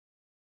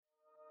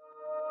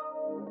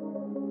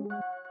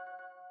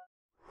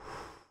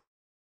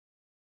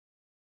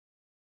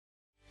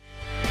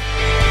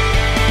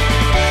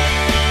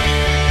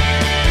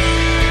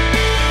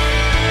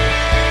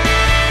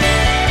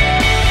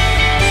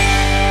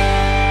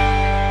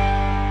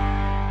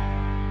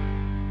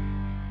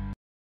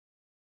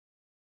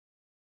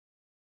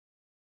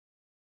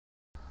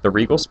The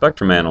RIGOL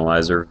Spectrum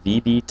Analyzer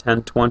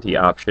VB1020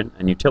 option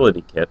and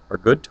utility kit are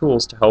good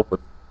tools to help with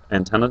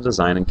antenna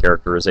design and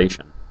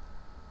characterization.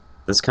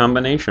 This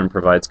combination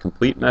provides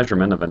complete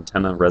measurement of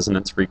antenna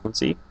resonance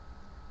frequency,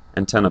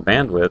 antenna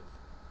bandwidth,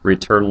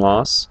 return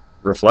loss,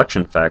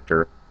 reflection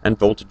factor, and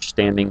voltage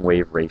standing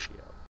wave ratio.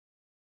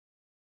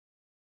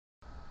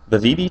 The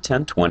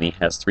VB1020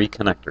 has three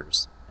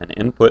connectors: an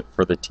input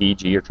for the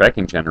TG or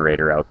tracking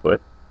generator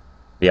output,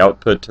 the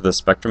output to the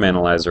spectrum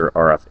analyzer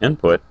RF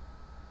input,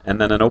 and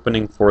then an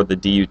opening for the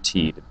DUT,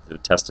 the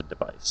tested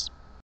device.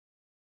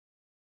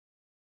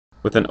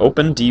 With an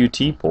open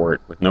DUT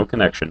port with no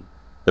connection,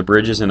 the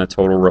bridge is in a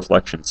total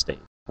reflection state.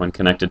 When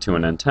connected to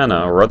an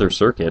antenna or other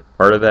circuit,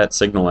 part of that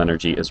signal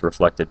energy is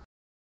reflected.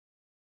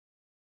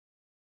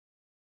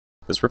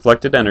 This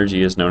reflected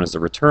energy is known as the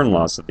return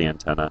loss of the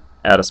antenna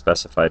at a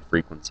specified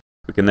frequency.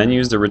 We can then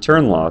use the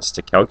return loss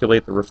to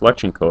calculate the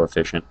reflection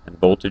coefficient and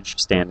voltage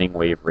standing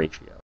wave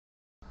ratio.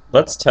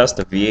 Let's test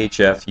a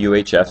Vhf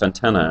Uhf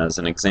antenna as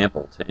an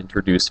example to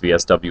introduce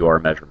VSWR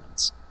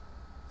measurements.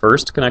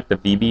 First, connect the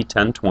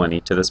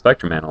VB1020 to the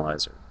spectrum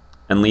analyzer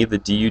and leave the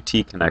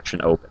DUT connection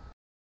open.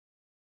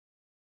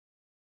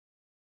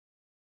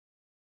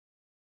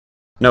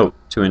 Note,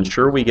 to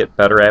ensure we get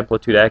better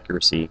amplitude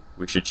accuracy,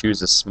 we should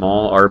choose a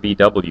small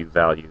RBW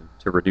value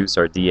to reduce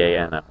our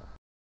DANL.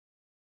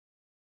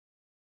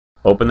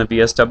 Open the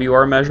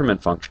VSWR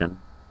measurement function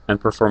and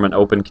perform an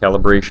open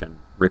calibration,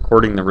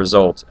 recording the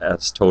result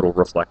as total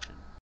reflection.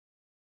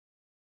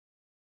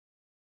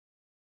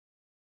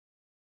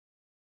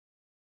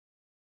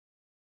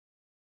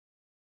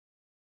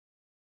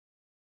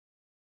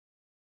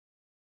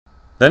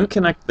 Then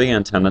connect the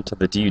antenna to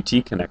the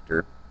DUT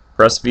connector,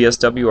 press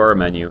VSWR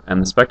menu,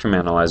 and the spectrum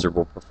analyzer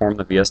will perform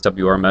the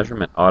VSWR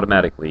measurement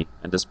automatically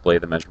and display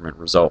the measurement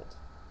result.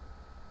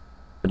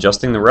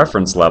 Adjusting the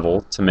reference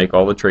level to make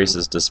all the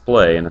traces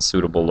display in a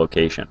suitable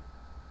location.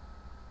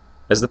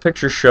 As the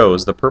picture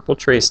shows, the purple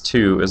trace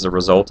 2 is the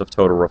result of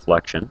total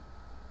reflection,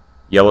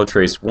 yellow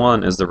trace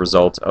 1 is the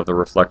result of the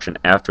reflection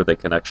after the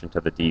connection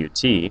to the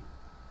DUT,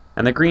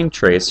 and the green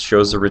trace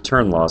shows the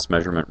return loss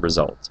measurement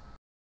result.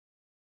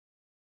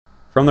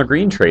 From the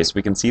green trace,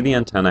 we can see the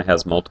antenna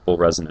has multiple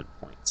resonant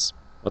points.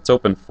 Let's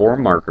open 4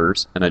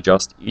 markers and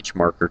adjust each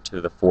marker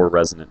to the 4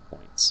 resonant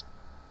points.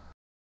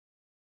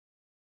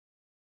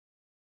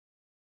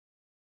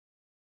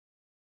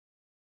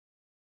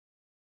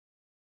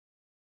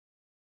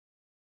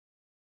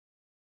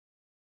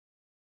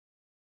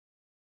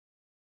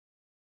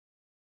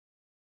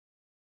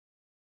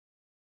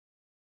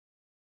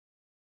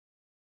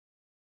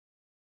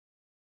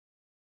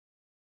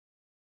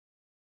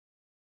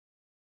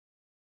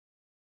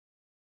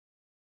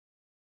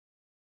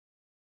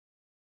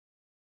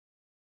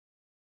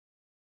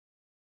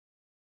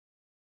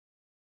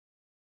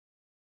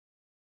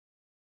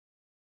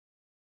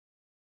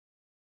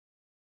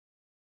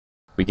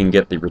 We can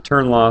get the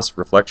return loss,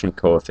 reflection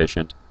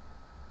coefficient,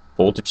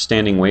 voltage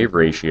standing wave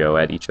ratio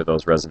at each of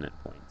those resonant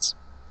points.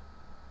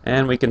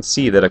 And we can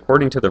see that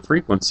according to the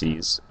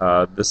frequencies,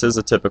 this is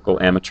a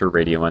typical amateur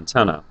radio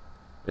antenna.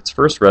 Its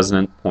first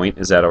resonant point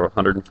is at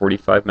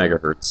 145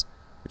 MHz,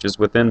 which is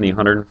within the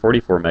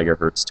 144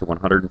 MHz to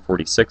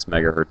 146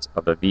 MHz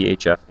of the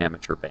VHF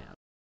amateur band.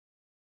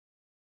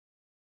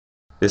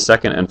 The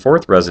second and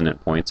fourth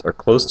resonant points are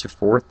close to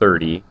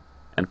 430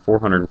 and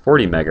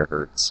 440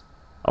 MHz.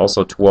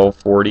 Also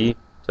 1240 to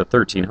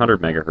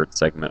 1300 MHz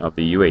segment of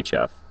the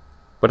UHF,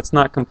 but it's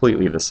not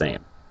completely the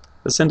same.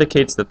 This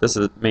indicates that this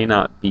may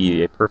not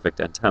be a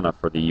perfect antenna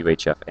for the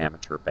UHF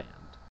amateur band.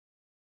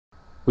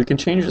 We can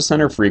change the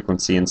center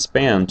frequency and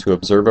span to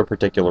observe a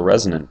particular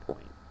resonant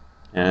point,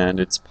 and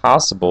it's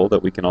possible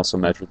that we can also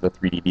measure the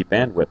 3 dB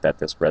bandwidth at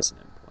this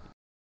resonant point.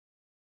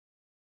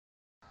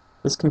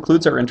 This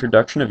concludes our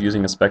introduction of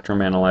using a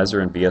spectrum analyzer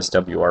and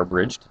VSWR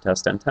bridge to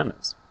test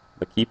antennas.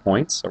 The key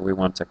points are we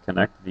want to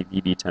connect the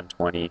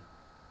VB1020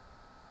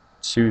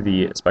 to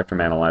the spectrum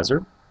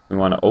analyzer. We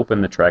want to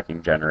open the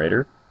tracking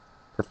generator,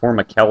 perform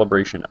a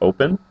calibration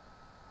open,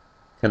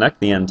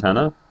 connect the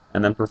antenna,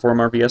 and then perform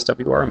our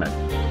VSWR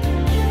measurement.